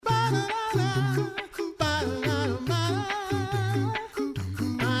You're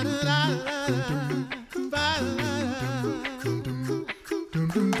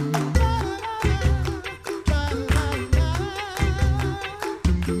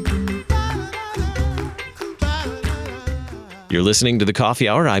listening to The Coffee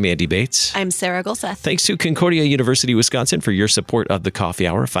Hour. I'm Andy Bates. I'm Sarah Gulseth. Thanks to Concordia University, Wisconsin for your support of The Coffee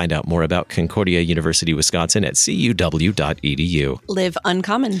Hour. Find out more about Concordia University, Wisconsin at cul.edu. Live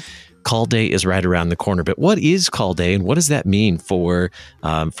uncommon. Callday is right around the corner, but what is Callday and what does that mean for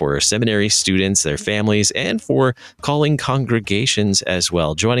seminary students, their families, and for calling congregations as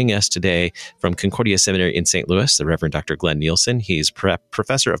well? Joining us today from Concordia Seminary in St. Louis, the Reverend Dr. Glenn Nielsen. He's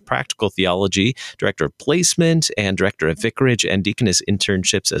professor of Practical Theology, director of placement, and director of Vicarage and Deaconess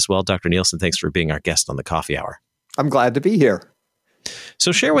Internships as well. Dr. Nielsen, thanks for being our guest on the Coffee Hour. I'm glad to be here.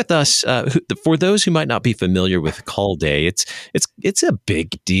 So share with us, for those who might not be familiar with Callday, it's a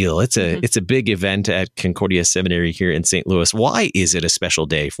big deal. It's a big event at Concordia Seminary here in St. Louis. Why is it a special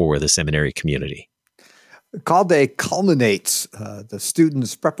day for the seminary community? Callday culminates the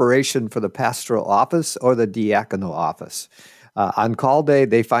students' preparation for the pastoral office or the diaconal office. On Callday,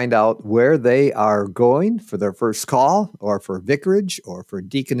 they find out where they are going for their first call, or for vicarage, or for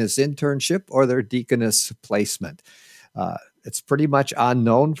deaconess internship, or their deaconess placement. It's pretty much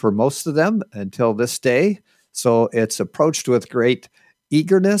unknown for most of them until this day. So it's approached with great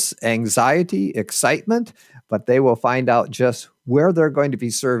eagerness, anxiety, excitement, but they will find out just where they're going to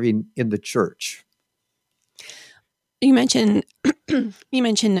be serving in the church. You mentioned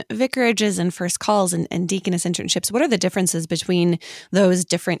vicarages and first calls and deaconess internships. What are the differences between those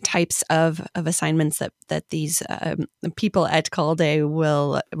different types of assignments that these people at Callday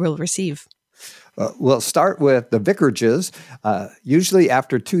will receive? We'll start with the vicarages. Usually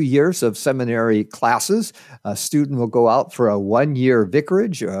after 2 years of seminary classes, a student will go out for a 1-year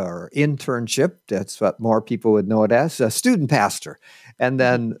vicarage or internship. That's what more people would know it as, a student pastor. And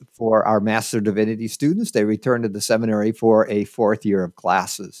then for our Master of Divinity students, they return to the seminary for a 4th year of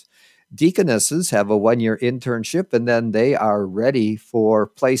classes. Deaconesses have a 1-year internship, and then they are ready for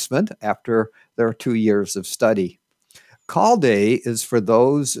placement after their 2 years of study. Callday is for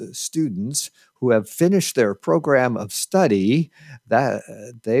those students who have finished their program of study, that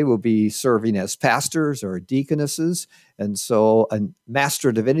they will be serving as pastors or deaconesses. And so a Master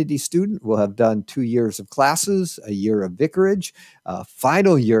of Divinity student will have done 2 years of classes, a year of vicarage, a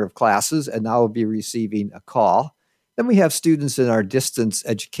final year of classes, and now will be receiving a call. Then we have students in our distance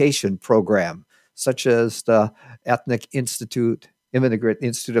education program, such as the Ethnic Institute, Immigrant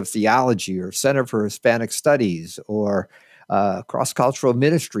Institute of Theology, or Center for Hispanic Studies, or Cross-Cultural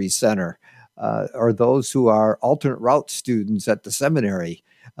Ministry Center, or those who are alternate route students at the seminary.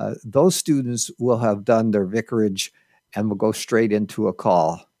 Those students will have done their vicarage and will go straight into a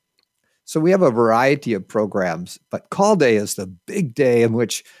call. So we have a variety of programs, but Callday is the big day in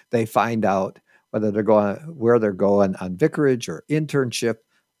which they find out where they're going on vicarage or internship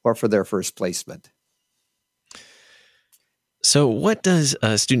or for their first placement. So what does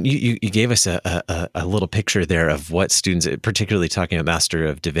a student, you gave us a little picture there of what students, particularly talking about Master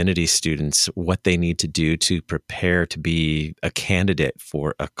of Divinity students, what they need to do to prepare to be a candidate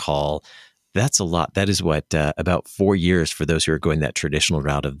for a call. That's a lot. That is what, about 4 years for those who are going that traditional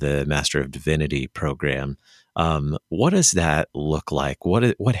route of the Master of Divinity program. What does that look like?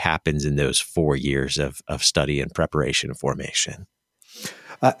 What happens in those 4 years of study and preparation and formation?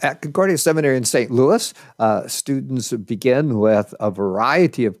 At Concordia Seminary in St. Louis, students begin with a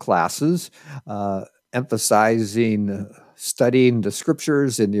variety of classes, emphasizing studying the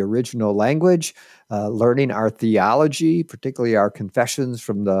scriptures in the original language, learning our theology, particularly our confessions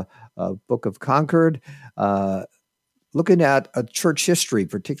from the Book of Concord, looking at church history,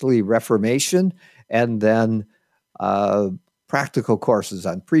 particularly Reformation, and then practical courses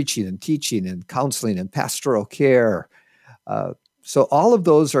on preaching and teaching and counseling and pastoral care. So all of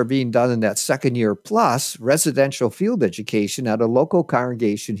those are being done in that second year, plus residential field education at a local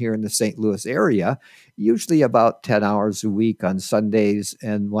congregation here in the St. Louis area, usually about 10 hours a week on Sundays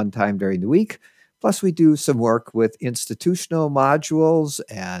and one time during the week. Plus we do some work with institutional modules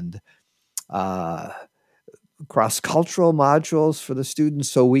and cross-cultural modules for the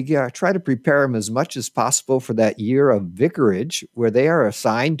students. So we try to prepare them as much as possible for that year of vicarage, where they are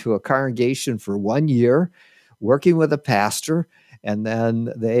assigned to a congregation for 1 year, working with a pastor, and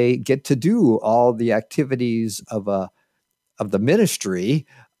then they get to do all the activities of the ministry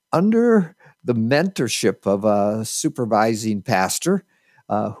under the mentorship of a supervising pastor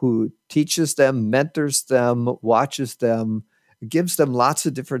who teaches them, mentors them, watches them, gives them lots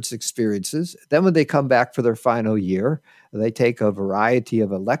of different experiences. Then when they come back for their final year, they take a variety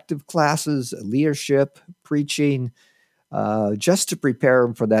of elective classes, leadership, preaching, just to prepare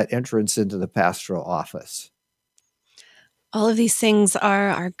them for that entrance into the pastoral office. All of these things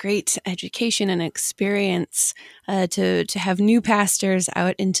are great education and experience to have new pastors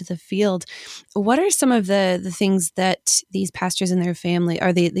out into the field. What are some of the things that these pastors and their family,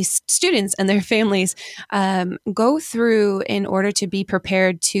 or these students and their families, go through in order to be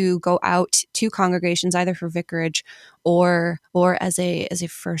prepared to go out to congregations, either for vicarage or as a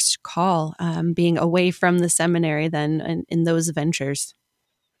first call, being away from the seminary then in those ventures?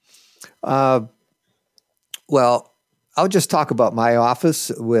 Well, I'll just talk about my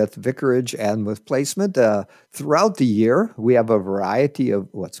office with vicarage and with placement. Throughout the year, we have a variety of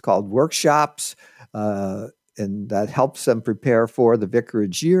what's called workshops, and that helps them prepare for the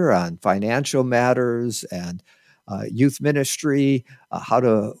vicarage year on financial matters and youth ministry, how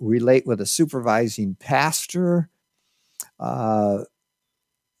to relate with a supervising pastor, and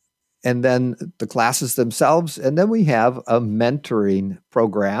then the classes themselves. And then we have a mentoring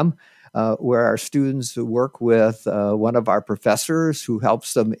program where our students work with one of our professors who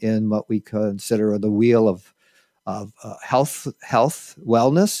helps them in what we consider the wheel of health,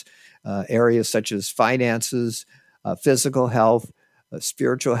 wellness, areas such as finances, physical health,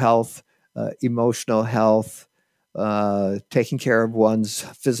 spiritual health, emotional health, taking care of one's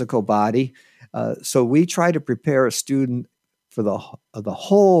physical body. So we try to prepare a student for the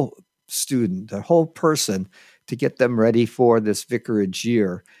whole student, the whole person, to get them ready for this vicarage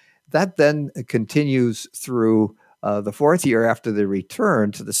year. That then continues through the fourth year after they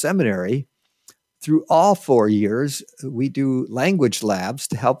return to the seminary. Through all 4 years, we do language labs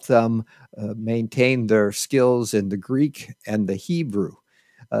to help them maintain their skills in the Greek and the Hebrew.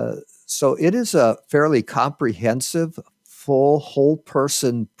 So it is a fairly comprehensive, full,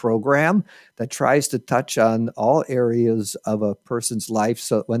 whole-person program that tries to touch on all areas of a person's life.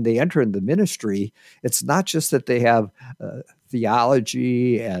 So when they enter into ministry, it's not just that they have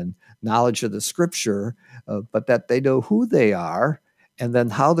theology and knowledge of the scripture, but that they know who they are and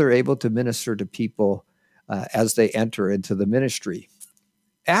then how they're able to minister to people as they enter into the ministry.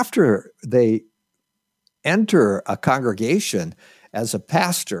 After they enter a congregation as a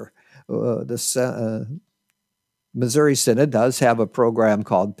pastor, the Missouri Synod does have a program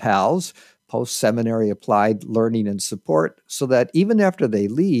called PALS, Post-Seminary Applied Learning and Support, so that even after they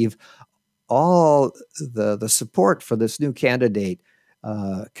leave, all the support for this new candidate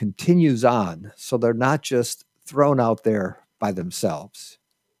continues on, so they're not just thrown out there by themselves.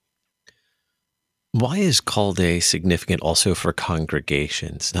 Why is callday significant also for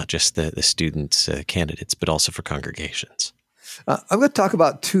congregations, not just the students, candidates, but also for congregations? I'm going to talk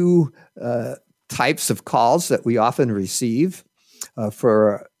about two types of calls that we often receive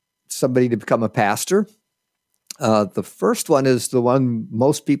for somebody to become a pastor. The first one is the one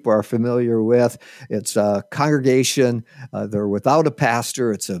most people are familiar with. It's a congregation. They're without a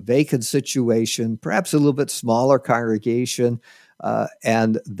pastor. It's a vacant situation, perhaps a little bit smaller congregation,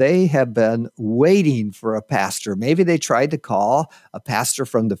 and they have been waiting for a pastor. Maybe they tried to call a pastor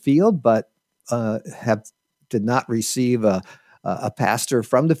from the field, but did not receive a pastor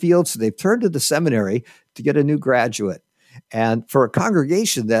from the field, so they've turned to the seminary to get a new graduate. And for a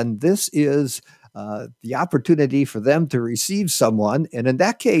congregation, then, this is the opportunity for them to receive someone. And in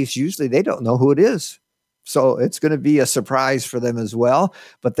that case, usually they don't know who it is. So it's going to be a surprise for them as well.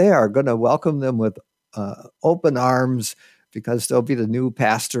 But they are going to welcome them with open arms because they'll be the new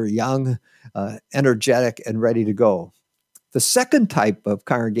pastor, young, energetic, and ready to go. The second type of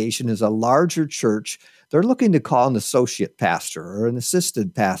congregation is a larger church. They're looking to call an associate pastor or an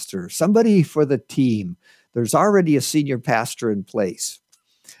assistant pastor, somebody for the team. There's already a senior pastor in place.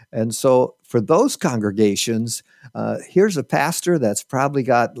 And so for those congregations, here's a pastor that's probably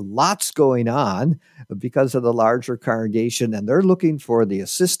got lots going on because of the larger congregation, and they're looking for the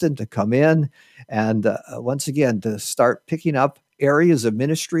assistant to come in and once again to start picking up areas of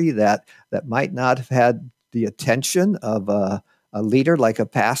ministry that might not have had the attention of a leader like a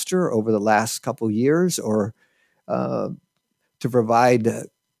pastor over the last couple years, or to provide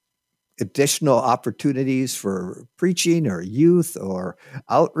additional opportunities for preaching or youth or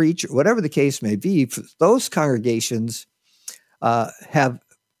outreach, or whatever the case may be. Those congregations have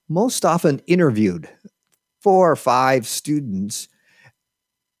most often interviewed 4 or 5 students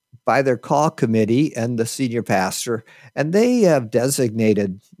by their call committee and the senior pastor, and they have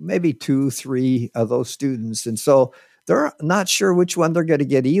designated maybe 2, 3 of those students. And so they're not sure which one they're going to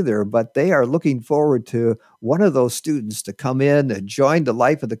get either, but they are looking forward to one of those students to come in and join the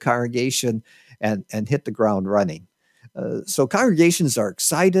life of the congregation and hit the ground running. So congregations are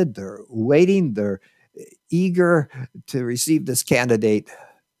excited, they're waiting, they're eager to receive this candidate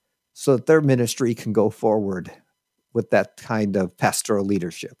so that their ministry can go forward with that kind of pastoral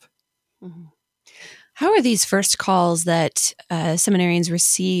leadership. Mm-hmm. How are these first calls that seminarians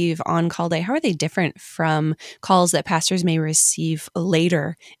receive on call day, how are they different from calls that pastors may receive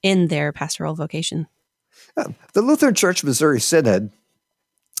later in their pastoral vocation? The Lutheran Church Missouri Synod,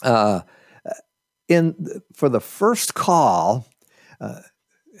 for the first call,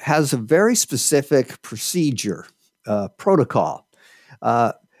 has a very specific procedure, protocol.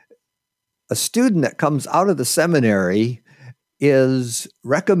 A student that comes out of the seminary is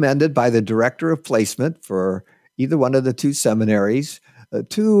recommended by the director of placement for either one of the two seminaries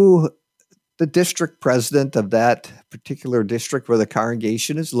to the district president of that particular district where the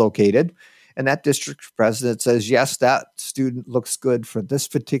congregation is located. And that district president says, yes, that student looks good for this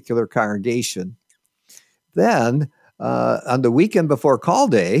particular congregation. Then on the weekend before call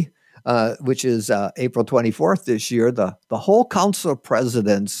day, which is April 24th this year, the whole Council of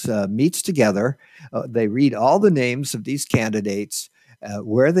Presidents meets together. They read all the names of these candidates,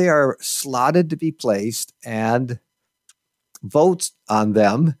 where they are slotted to be placed, and votes on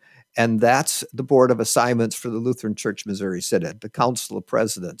them. And that's the Board of Assignments for the Lutheran Church Missouri Synod, the Council of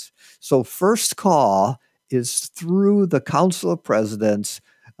Presidents. So first call is through the Council of Presidents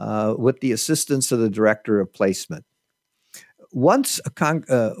with the assistance of the Director of Placement. Once a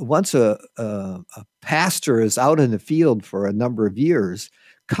pastor is out in the field for a number of years,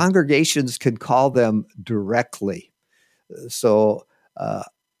 congregations can call them directly. So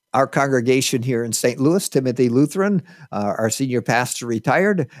our congregation here in St. Louis, Timothy Lutheran, our senior pastor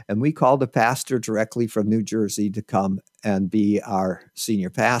retired, and we called a pastor directly from New Jersey to come and be our senior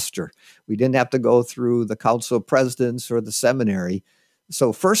pastor. We didn't have to go through the Council of Presidents or the seminary.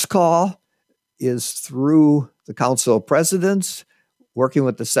 So first call is through the Council of Presidents, working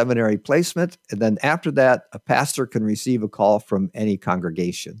with the seminary placement, and then after that, a pastor can receive a call from any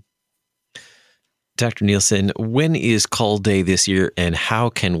congregation. Dr. Nielsen, when is call day this year, and how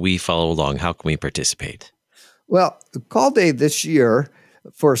can we follow along? How can we participate? Well, the call day this year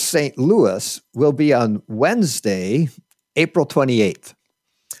for St. Louis will be on Wednesday, April 28th.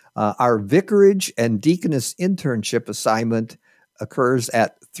 Our Vicarage and Deaconess internship assignment occurs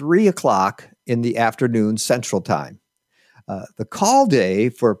at 3 o'clock in the afternoon Central Time. The call day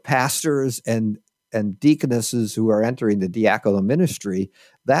for pastors and deaconesses who are entering the diaconal ministry,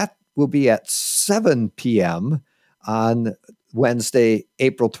 that will be at 7 p.m. on Wednesday,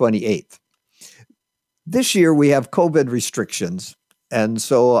 April 28th. This year, we have COVID restrictions, and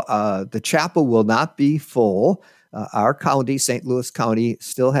so the chapel will not be full. Our county, St. Louis County,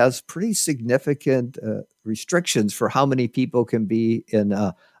 still has pretty significant restrictions for how many people can be in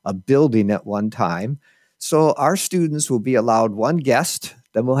a building at one time. So our students will be allowed one guest,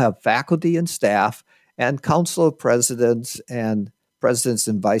 then we'll have faculty and staff, and Council of Presidents and President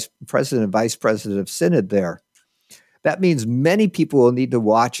and Vice President of Synod there. That means many people will need to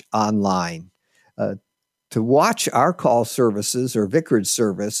watch online. To watch our call services or vicarage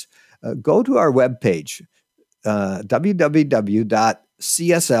service, go to our webpage, www.csl.edu.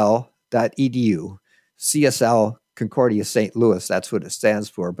 CSL Concordia St. Louis, that's what it stands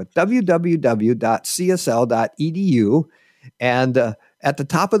for, but www.csl.edu. And at the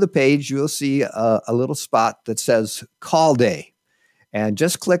top of the page, you'll see a little spot that says Call Day. And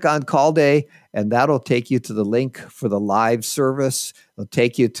just click on Call Day, and that'll take you to the link for the live service. It'll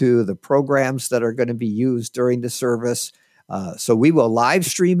take you to the programs that are going to be used during the service. So we will live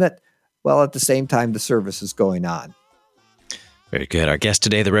stream it while at the same time the service is going on. Very good. Our guest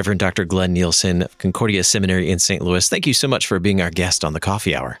today, the Reverend Dr. Glenn Nielsen of Concordia Seminary in St. Louis. Thank you so much for being our guest on the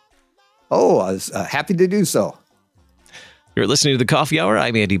Coffee Hour. Oh, I was happy to do so. You're listening to the Coffee Hour.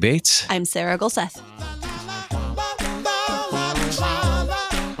 I'm Andy Bates. I'm Sarah Golseth.